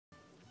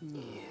Yeah.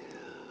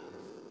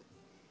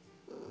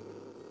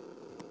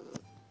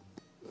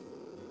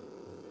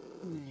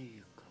 There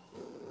you go.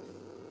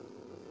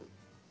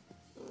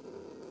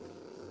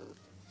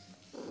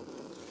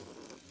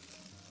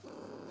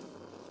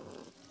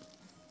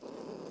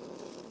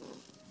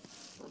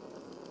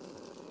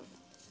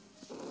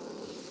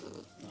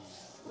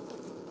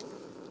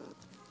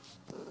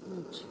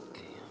 It's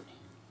okay, honey.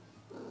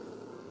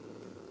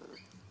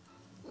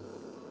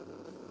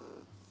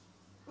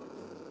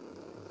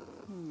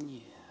 Yeah.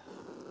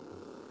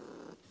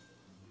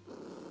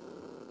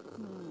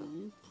 Oh,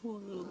 you poor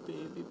little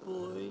baby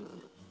boy.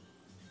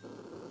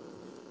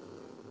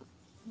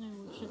 I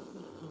wish I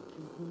could help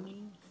you,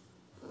 honey.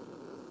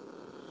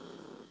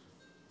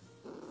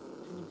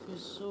 You feel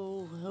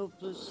so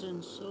helpless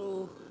and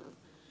so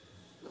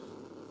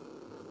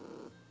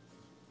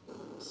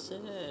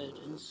sad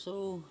and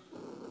so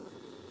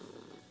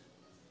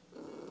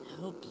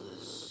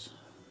helpless.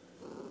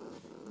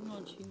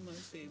 Watching my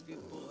baby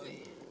boy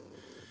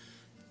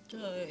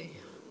die.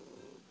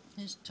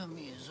 His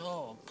tummy is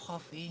all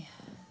puffy.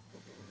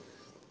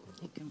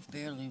 He can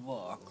barely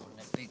walk on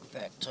that big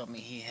fat tummy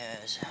he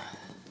has.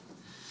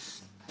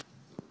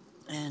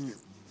 And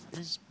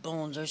his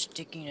bones are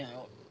sticking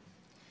out.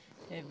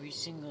 Every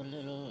single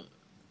little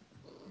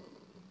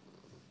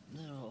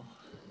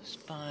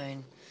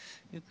spine.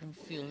 You can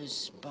feel his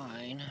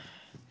spine.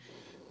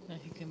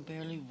 And he can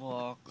barely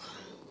walk.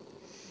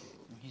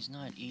 He's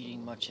not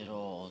eating much at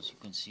all. As you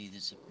can see,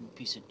 there's a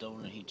piece of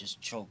donut he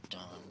just choked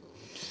on.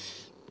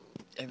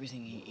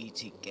 Everything he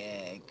eats, he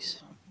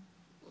gags.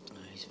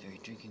 He's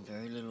drinking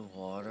very little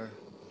water.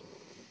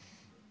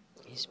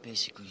 He's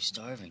basically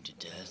starving to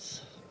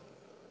death.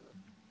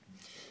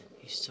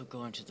 He's still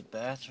going to the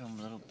bathroom,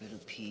 a little bit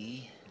of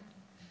pee.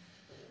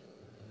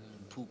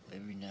 And poop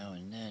every now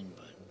and then,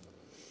 but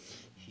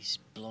he's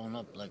blown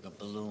up like a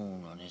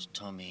balloon on his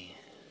tummy.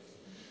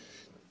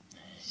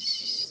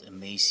 He's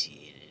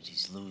emaciated.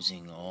 He's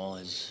losing all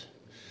his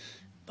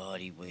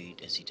body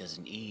weight as he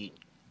doesn't eat.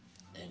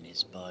 And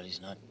his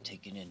body's not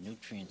taking in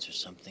nutrients or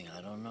something,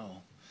 I don't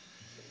know.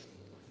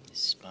 His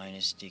spine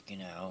is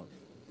sticking out,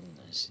 and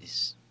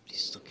he's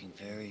looking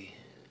very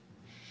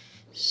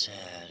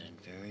sad and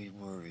very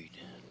worried,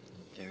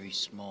 very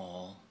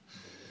small,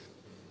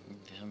 and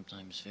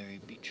sometimes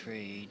very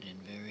betrayed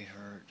and very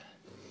hurt.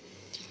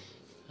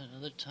 At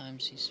other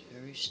times he's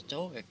very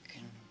stoic,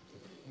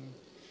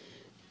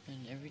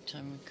 and every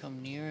time we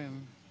come near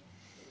him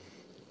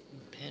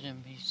and pet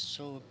him, he's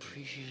so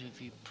appreciative.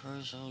 He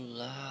purrs so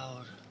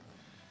loud.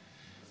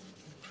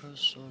 He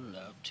purrs so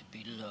loud to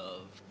be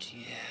loved,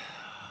 yeah.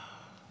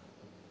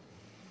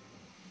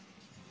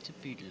 To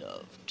be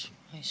loved,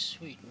 my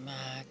sweet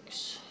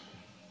Max.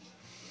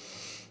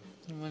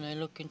 And when I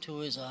look into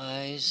his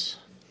eyes,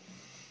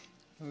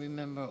 I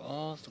remember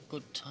all the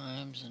good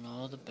times and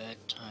all the bad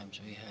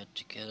times we had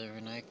together,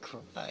 and I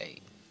cry.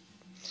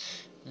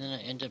 And then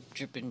I end up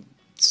dripping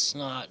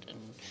snot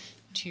and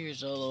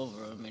tears all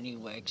over him, and he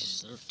wags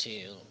his little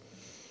tail.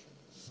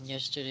 And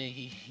yesterday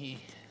he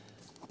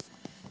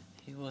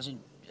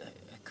wasn't,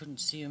 I couldn't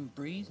see him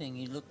breathing.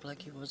 He looked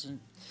like he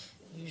wasn't.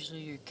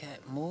 Usually your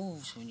cat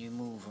moves when you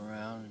move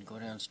around and go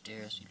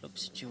downstairs. He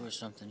looks at you or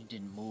something, he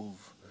didn't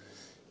move.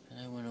 And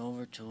I went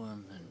over to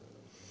him and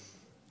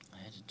I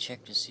had to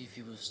check to see if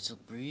he was still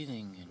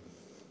breathing, and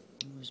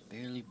he was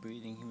barely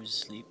breathing. He was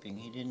sleeping.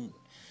 He didn't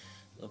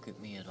look at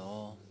me at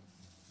all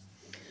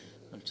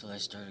until I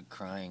started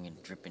crying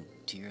and dripping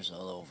tears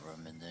all over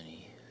him, and then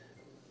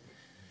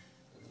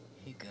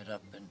he got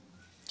up and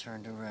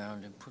turned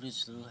around and put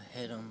his little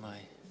head on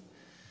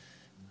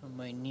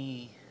my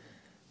knee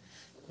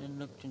and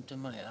looked into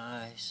my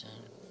eyes,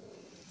 and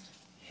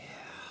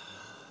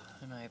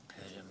yeah, and I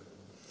pet him.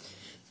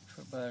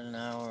 For about an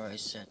hour I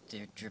sat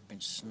there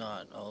dripping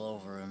snot all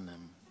over him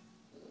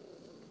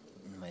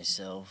and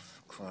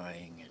myself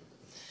crying, and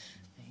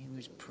he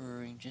was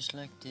purring just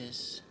like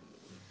this.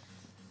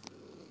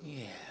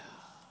 Yeah,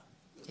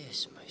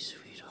 this, my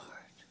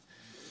sweetheart.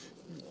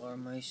 You are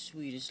my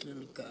sweetest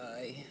little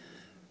guy.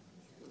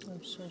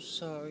 I'm so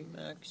sorry,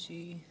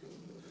 Maxie.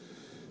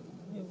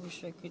 I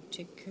wish I could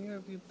take care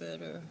of you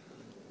better.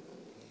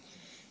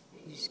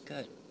 He's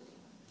got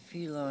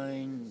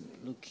feline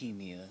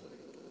leukemia,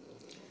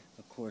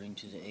 according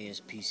to the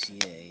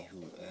ASPCA,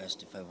 who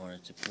asked if I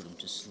wanted to put him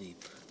to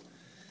sleep.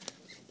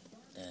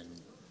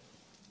 And,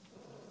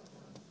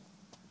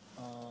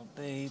 oh,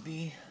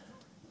 baby.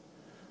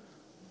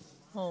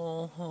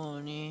 Oh,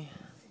 honey.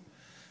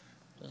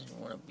 Doesn't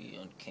want to be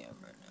on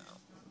camera now.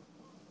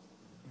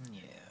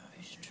 Yeah,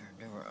 he's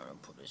turned around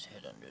and put his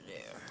head under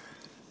there.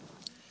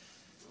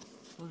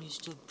 But he's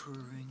still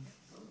purring.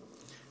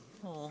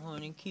 Oh,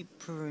 honey, keep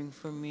purring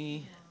for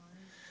me.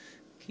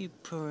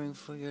 Keep purring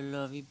for your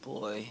lovey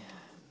boy.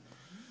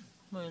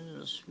 My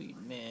little sweet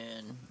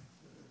man.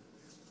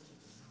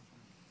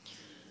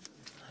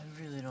 I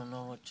really don't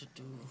know what to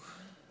do.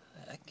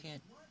 I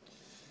can't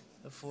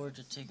afford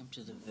to take him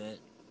to the vet.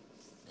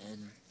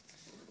 And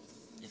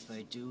if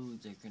I do,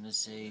 they're gonna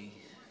say,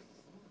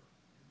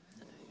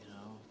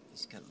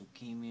 he's got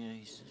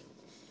leukemia.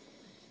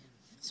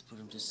 put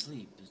him to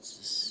sleep.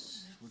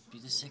 This would be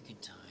the second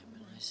time,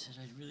 and I said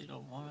I really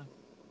don't want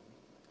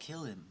to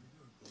kill him.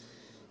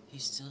 He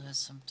still has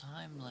some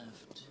time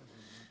left,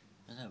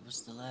 and that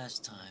was the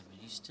last time,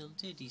 and he still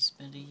did. He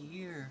spent a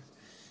year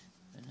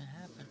and a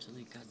half until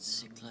he got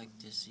sick like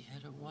this. He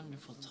had a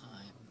wonderful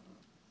time.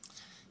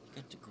 He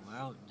got to go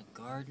out in the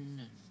garden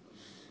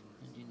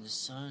and in the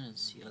sun and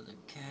see other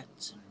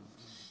cats and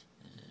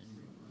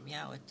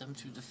meow at them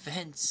through the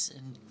fence,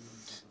 and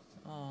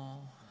oh,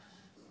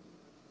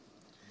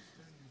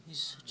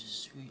 he's such a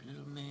sweet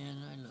little man.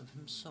 I love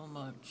him so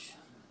much.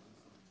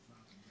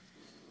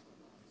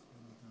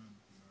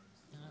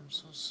 And I'm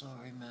so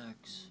sorry,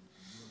 Max,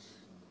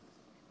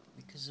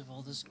 because of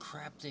all this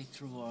crap they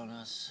threw on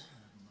us.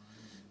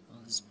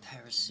 All this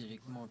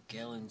parasitic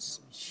Morgellons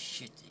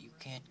shit that you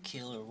can't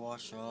kill or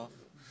wash off.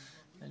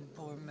 And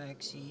poor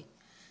Maxie,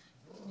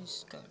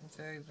 he's gotten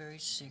very, very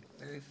sick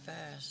very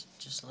fast.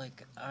 Just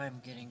like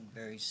I'm getting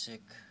very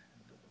sick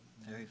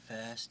very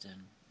fast,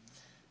 and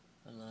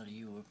a lot of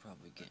you are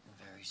probably getting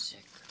very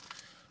sick.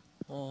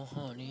 Oh,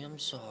 honey, I'm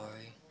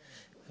sorry.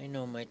 I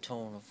know my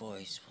tone of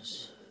voice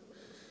was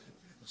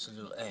a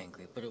little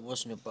angry, but it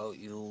wasn't about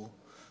you.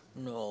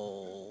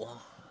 No,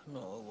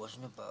 it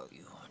wasn't about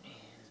you, honey.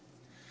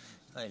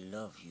 I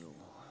love you.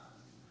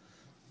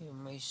 You're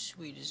my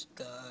sweetest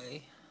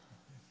guy.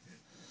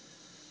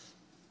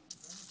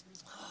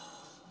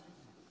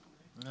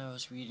 I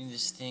was reading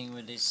this thing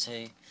where they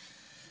say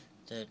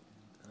that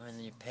when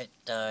your pet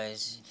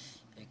dies,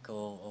 they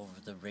go over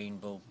the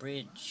rainbow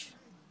bridge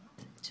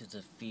to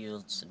the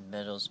fields and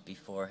meadows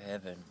before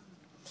heaven,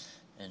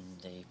 and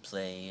they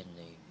play and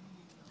they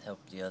help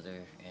the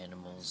other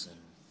animals,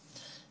 and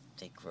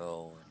they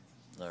grow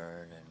and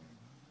learn, and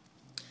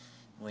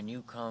when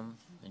you come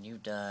and you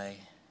die,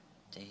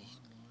 they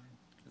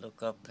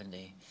look up and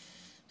they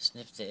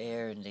sniff the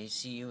air and they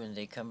see you and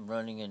they come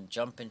running and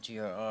jump into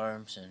your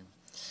arms and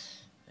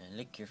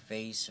lick your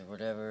face or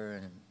whatever,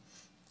 and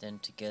then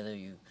together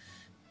you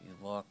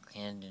walk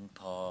hand in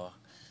paw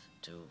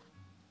through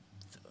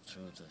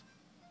the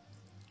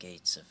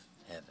gates of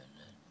heaven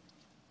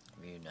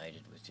and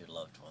reunited with your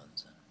loved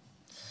ones. And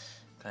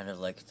kind of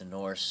like the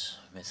Norse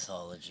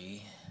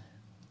mythology,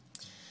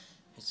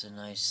 it's a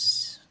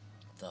nice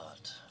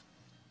thought.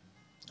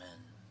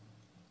 And